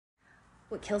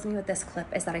What kills me with this clip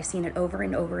is that I've seen it over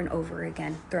and over and over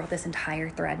again throughout this entire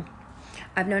thread.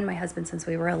 I've known my husband since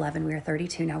we were 11. We are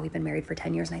 32 now. We've been married for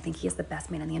 10 years, and I think he is the best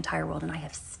man in the entire world, and I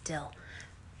have still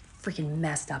freaking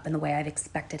messed up in the way I've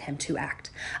expected him to act.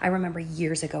 I remember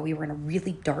years ago, we were in a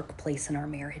really dark place in our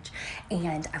marriage,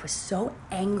 and I was so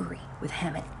angry with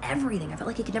him and everything. I felt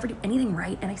like he could never do anything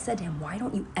right, and I said to him, why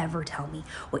don't you ever tell me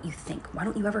what you think? Why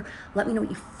don't you ever let me know what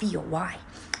you feel? Why?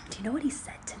 Do you know what he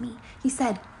said to me? He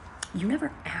said, you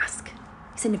never ask.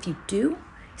 He said, if you do,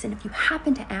 he said, if you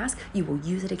happen to ask, you will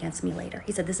use it against me later.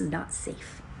 He said, this is not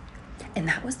safe. And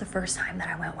that was the first time that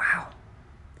I went, wow,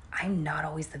 I'm not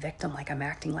always the victim like I'm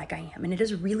acting like I am. And it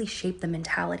has really shaped the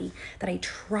mentality that I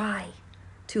try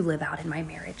to live out in my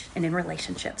marriage and in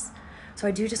relationships. So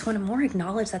I do just want to more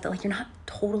acknowledge that like, you're not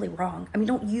totally wrong. I mean,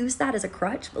 don't use that as a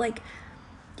crutch, but like,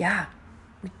 yeah,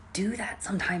 we do that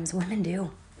sometimes. Women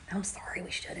do. I'm sorry,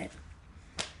 we shouldn't.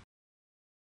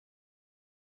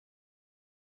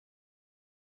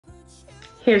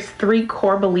 Here's 3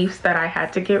 core beliefs that I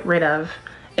had to get rid of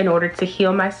in order to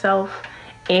heal myself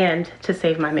and to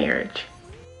save my marriage.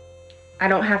 I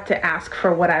don't have to ask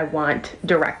for what I want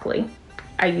directly.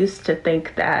 I used to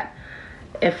think that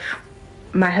if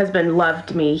my husband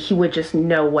loved me, he would just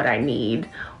know what I need,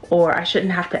 or I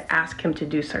shouldn't have to ask him to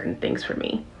do certain things for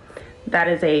me. That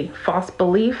is a false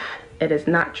belief. It is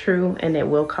not true, and it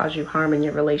will cause you harm in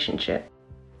your relationship.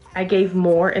 I gave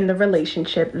more in the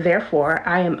relationship, therefore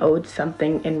I am owed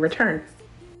something in return.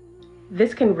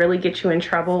 This can really get you in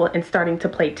trouble in starting to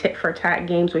play tit-for-tat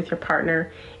games with your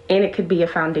partner, and it could be a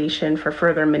foundation for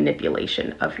further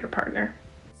manipulation of your partner.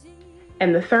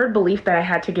 And the third belief that I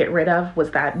had to get rid of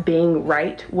was that being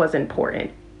right was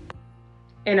important.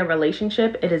 In a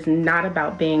relationship, it is not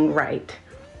about being right.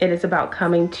 It is about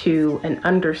coming to an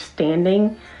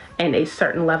understanding and a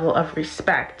certain level of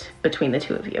respect between the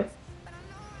two of you.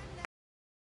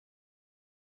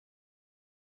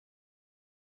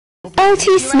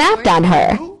 OT snapped on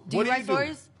her. Do you write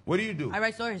stories? What do you do? I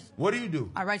write stories. What do you do?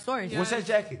 I write stories. What's that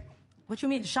jacket? What you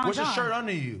mean, Sean What's John? your shirt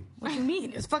under you? What you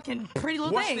mean? It's fucking pretty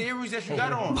little What's thing. the earrings that you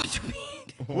got on? What you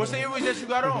mean? What's the earrings that you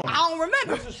got on? I don't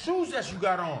remember. What's the shoes that you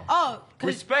got on? Oh,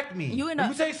 respect me. You in Let a,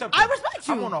 me tell you something. I respect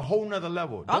you. I'm on a whole nother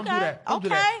level. Don't do that. Don't do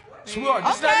Okay. that. Sweetheart,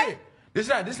 this is Okay. not it.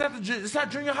 This is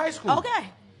not junior high school. Okay.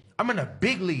 I'm in a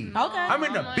big league. Okay. I'm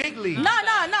in the big league. No.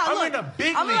 I'm in a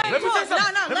big league. Let me tell you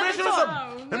something. No, Let me let you know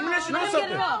something. Let me let you know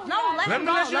something. No, let me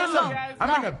let you know something.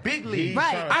 I'm in a big league.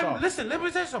 Right. Listen, let me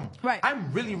tell you something. Right.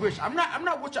 I'm really rich. I'm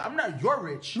not your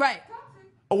rich. Right.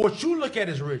 Or what you look at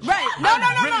as rich. Right. No.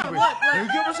 Really rich. Look.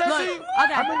 You get what I'm saying to you?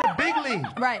 Okay. I'm in the big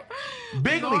league. Right.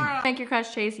 Big league. Make your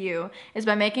crush chase you is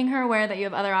by making her aware that you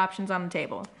have other options on the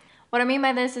table. What I mean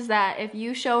by this is that if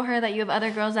you show her that you have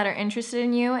other girls that are interested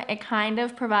in you, it kind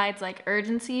of provides like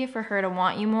urgency for her to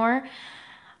want you more,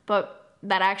 but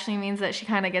that actually means that she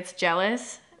kind of gets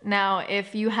jealous. Now,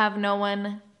 if you have no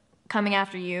one coming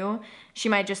after you, she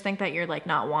might just think that you're like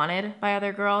not wanted by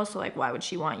other girls, so like why would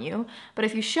she want you? But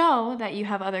if you show that you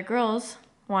have other girls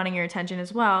wanting your attention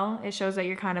as well, it shows that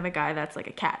you're kind of a guy that's like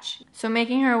a catch. So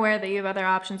making her aware that you have other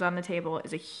options on the table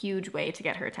is a huge way to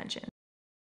get her attention.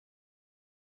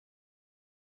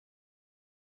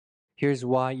 Here's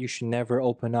why you should never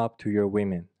open up to your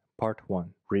women. Part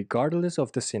 1. Regardless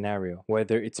of the scenario,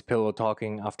 whether it's pillow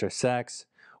talking after sex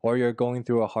or you're going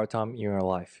through a hard time in your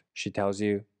life, she tells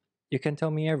you, you can tell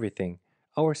me everything.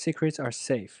 Our secrets are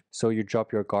safe. So you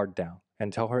drop your guard down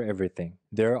and tell her everything.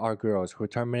 There are girls who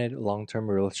terminate long-term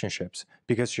relationships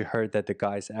because she heard that the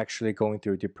guy is actually going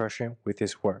through depression with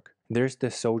his work. There's the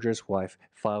soldier's wife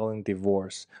filing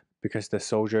divorce because the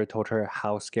soldier told her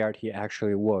how scared he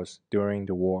actually was during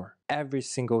the war. Every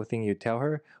single thing you tell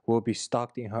her will be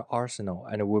stocked in her arsenal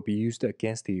and will be used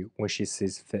against you when she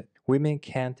sees fit. Women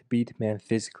can't beat men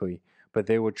physically, but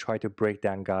they will try to break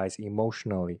down guys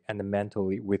emotionally and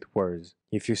mentally with words.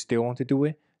 If you still want to do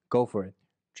it, go for it.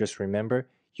 Just remember,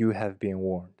 you have been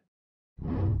warned.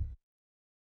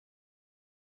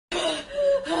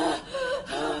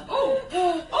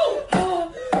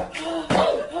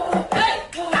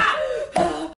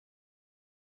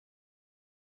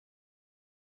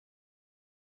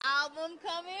 Album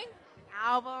coming?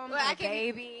 Album, Well, a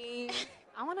baby.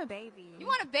 I want a baby. You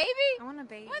want a baby? I want a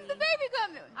baby. When's the baby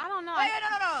coming? I don't know. Wait,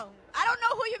 no. I don't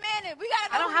know who your man is. We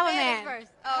gotta know I don't who have your a man. is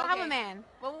first. I don't have okay. a man.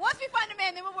 Well, once we find a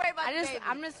man, then we'll worry about the baby.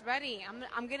 I'm just ready.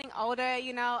 I'm getting older,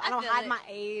 you know. I don't feel hide it. my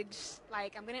age.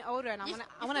 Like I'm getting older, and I want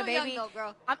a still baby. young though,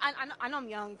 girl. I know I'm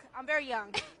young. I'm very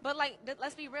young. But like,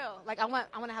 let's be real. Like I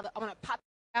want to pop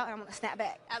out and I want to snap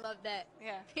back. I love that.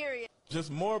 Yeah. Period.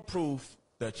 Just more proof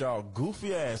that y'all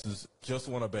goofy asses just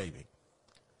want a baby.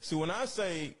 See, when I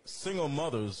say single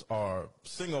mothers are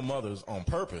single mothers on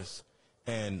purpose,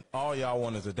 and all y'all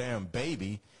want is a damn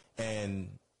baby, and,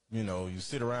 you know, you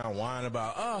sit around whining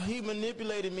about, oh, he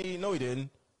manipulated me. No, he didn't.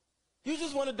 You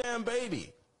just want a damn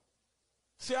baby.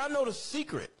 See, I know the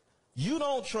secret. You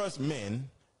don't trust men.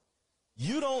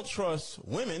 You don't trust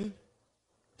women,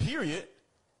 period.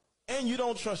 And you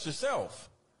don't trust yourself.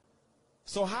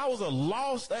 So how is a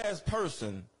lost-ass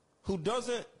person who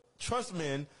doesn't trust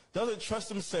men, doesn't trust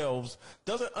themselves,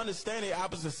 doesn't understand the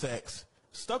opposite sex,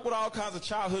 stuck with all kinds of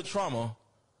childhood trauma,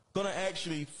 going to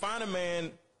actually find a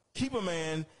man, keep a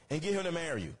man, and get him to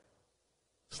marry you?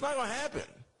 It's not going to happen.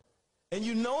 And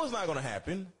you know it's not going to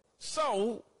happen.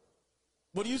 So,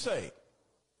 what do you say?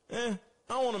 I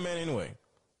don't want a man anyway.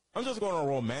 I'm just going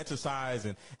to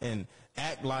romanticize and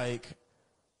act like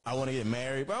I want to get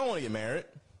married, but I don't want to get married.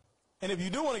 And if you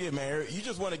do want to get married, you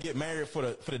just want to get married for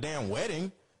the damn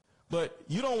wedding, but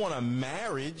you don't want a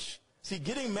marriage. See,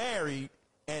 getting married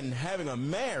and having a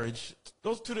marriage,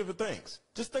 those are two different things.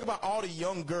 Just think about all the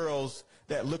young girls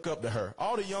that look up to her.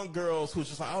 All the young girls who's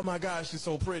just like, oh my God, she's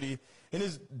so pretty. And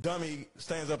this dummy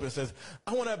stands up and says,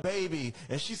 I want a baby.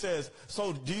 And she says,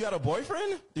 so do you got a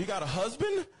boyfriend? Do you got a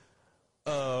husband?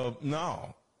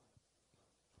 No.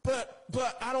 But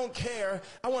I don't care.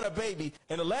 I want a baby.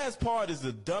 And the last part is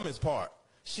the dumbest part.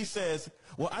 She says,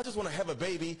 well, I just want to have a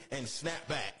baby and snap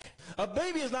back. A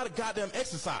baby is not a goddamn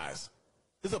exercise.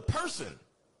 It's a person.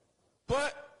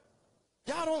 But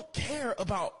y'all don't care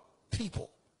about people.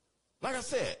 Like I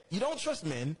said, you don't trust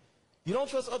men. You don't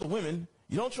trust other women.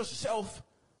 You don't trust yourself.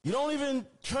 You don't even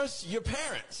trust your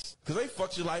parents because they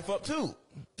fucked your life up too.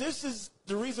 This is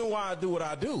the reason why I do what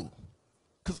I do.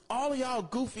 Because all of y'all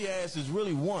goofy asses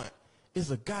really want is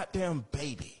a goddamn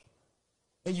baby.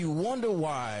 And you wonder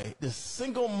why the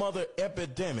single mother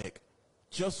epidemic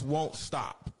just won't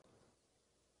stop.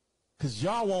 Because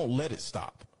y'all won't let it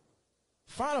stop.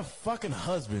 Find a fucking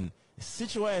husband and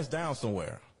sit your ass down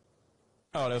somewhere.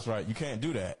 Oh, that's right. You can't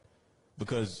do that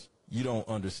because you don't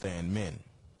understand men.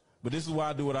 But this is why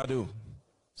I do what I do.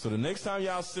 So the next time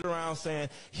y'all sit around saying,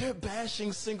 you're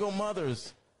bashing single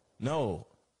mothers. No.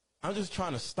 I'm just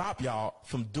trying to stop y'all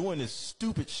from doing this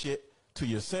stupid shit to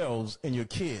yourselves and your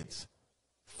kids.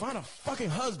 Find a fucking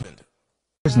husband.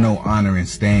 There's no honor in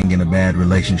staying in a bad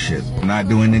relationship. You're not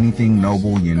doing anything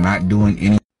noble. You're not doing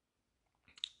any.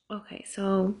 Okay,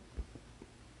 so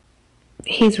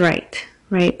he's right?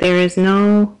 There is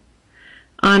no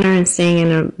honor in staying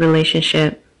in a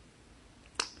relationship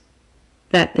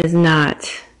that is not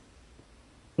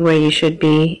where you should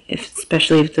be,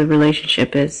 especially if the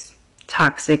relationship is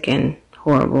toxic and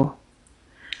horrible.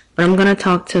 But I'm going to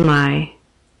talk to my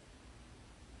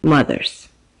mothers.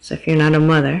 So if you're not a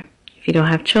mother, if you don't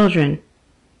have children,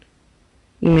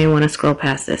 you may want to scroll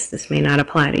past this. This may not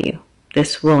apply to you.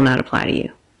 This will not apply to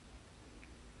you.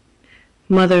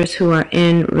 Mothers who are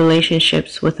in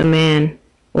relationships with a man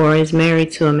or is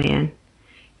married to a man,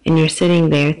 and you're sitting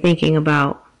there thinking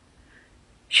about,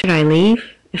 should I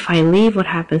leave? If I leave, what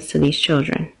happens to these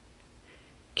children?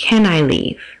 Can I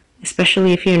leave?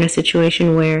 Especially if you're in a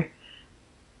situation where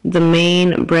the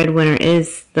main breadwinner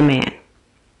is the man.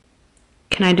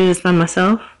 Can I do this by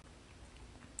myself?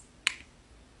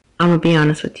 I'm going to be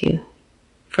honest with you.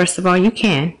 First of all, you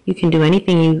can. You can do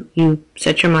anything you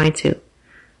set your mind to.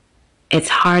 It's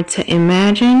hard to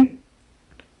imagine,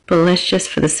 but let's just,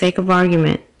 for the sake of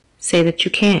argument, say that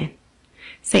you can.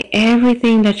 Say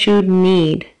everything that you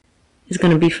need is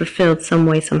going to be fulfilled some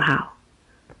way, somehow.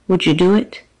 Would you do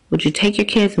it? Would you take your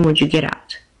kids and would you get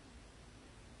out?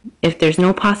 If there's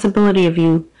no possibility of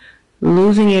you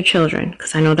losing your children,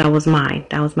 because I know that was mine.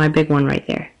 That was my big one right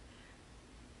there.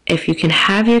 If you can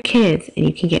have your kids and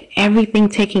you can get everything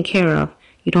taken care of,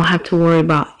 you don't have to worry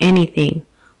about anything.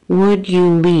 Would you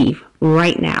leave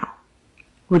right now?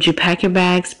 Would you pack your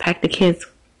bags, pack the kids,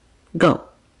 go?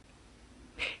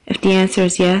 If the answer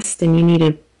is yes, then you need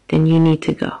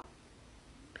to go.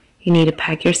 You need to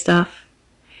pack your stuff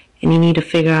and you need to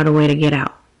figure out a way to get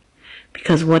out.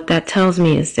 Because what that tells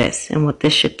me is this, and what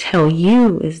this should tell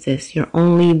you is this: you're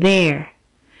only there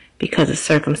because of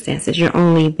circumstances. You're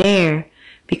only there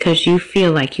because you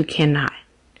feel like you cannot.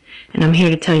 And I'm here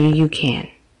to tell you, you can.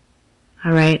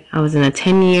 All right? I was in a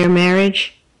 10-year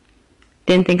marriage.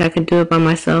 Didn't think I could do it by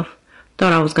myself.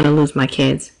 Thought I was going to lose my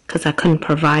kids because I couldn't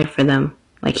provide for them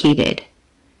like he did.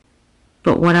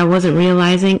 But what I wasn't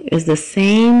realizing is the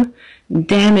same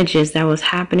damages that was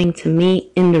happening to me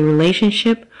in the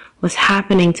relationship was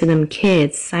happening to them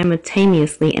kids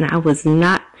simultaneously, and I was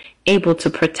not able to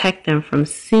protect them from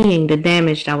seeing the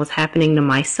damage that was happening to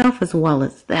myself as well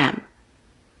as them.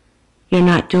 You're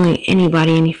not doing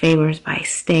anybody any favors by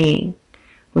staying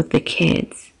with the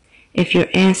kids? If your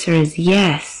answer is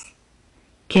yes,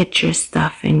 get your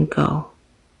stuff and go.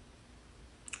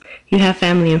 You have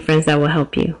family and friends that will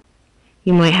help you.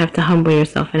 You might have to humble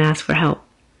yourself and ask for help,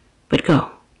 but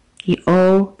go. You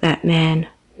owe that man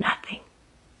nothing.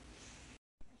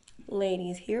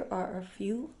 Ladies, here are a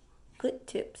few good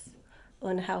tips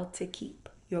on how to keep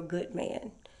your good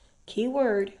man.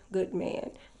 Keyword, good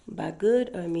man. By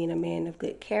good, I mean a man of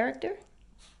good character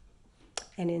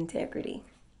and integrity.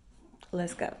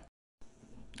 Let's go.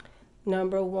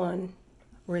 Number one,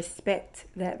 respect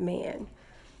that man.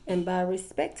 And by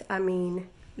respect, I mean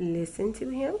listen to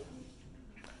him.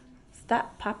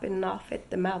 Stop popping off at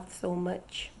the mouth so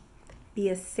much. Be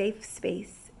a safe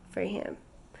space for him.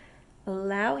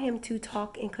 Allow him to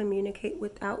talk and communicate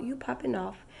without you popping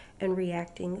off and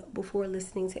reacting before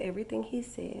listening to everything he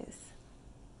says.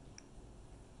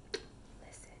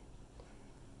 Listen,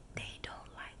 they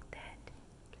don't like that.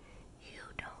 You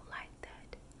don't like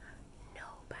that.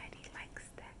 Nobody likes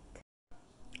that.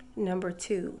 Number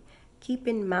two, keep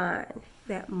in mind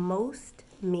that most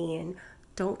men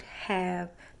don't have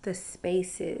the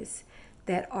spaces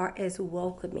that are as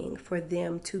welcoming for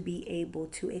them to be able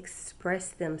to express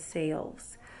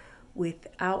themselves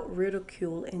without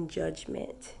ridicule and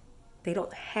judgment. They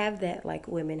don't have that like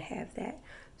women have that.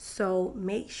 So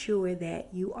make sure that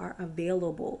you are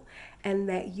available and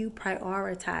that you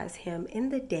prioritize him in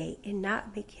the day and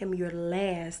not make him your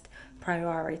last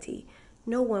priority.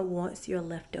 No one wants your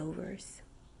leftovers,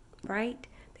 right?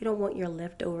 They don't want your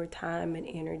leftover time and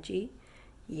energy.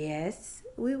 Yes,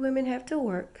 we women have to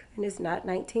work, and it's not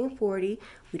 1940.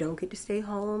 We don't get to stay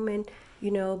home and,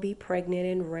 be pregnant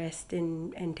and rest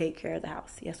and take care of the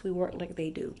house. Yes, we work like they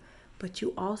do. But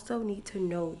you also need to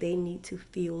know they need to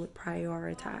feel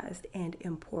prioritized and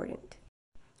important.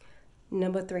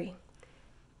 Number three,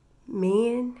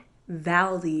 men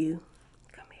value,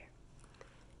 come here,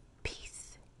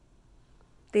 peace.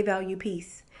 They value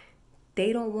peace.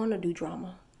 They don't want to do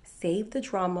drama. Save the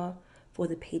drama for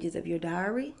the pages of your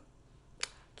diary,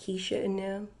 Keisha and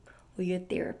them, or your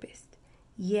therapist.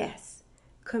 Yes,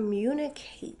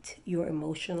 communicate your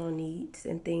emotional needs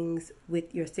and things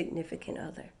with your significant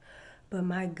other. But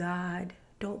my God,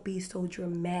 don't be so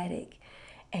dramatic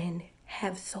and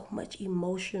have so much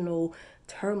emotional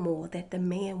turmoil that the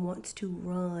man wants to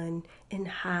run and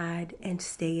hide and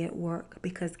stay at work,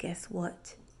 because guess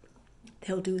what?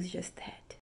 They'll do just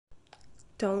that.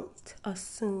 Don't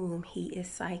assume he is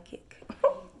psychic.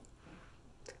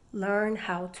 Learn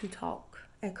how to talk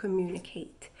and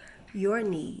communicate your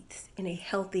needs in a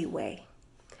healthy way.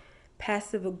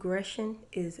 Passive aggression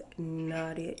is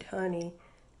not it, honey.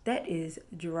 That is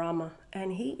drama,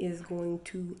 and he is going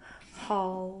to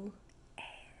haul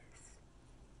ass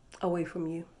away from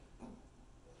you.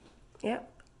 Yep,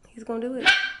 he's going to do it.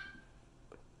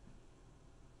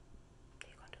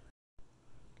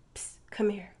 Psst, come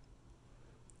here.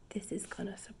 This is going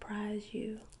to surprise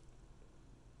you.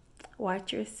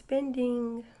 Watch your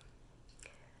spending.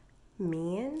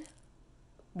 Men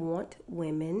want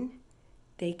women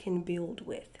they can build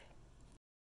with.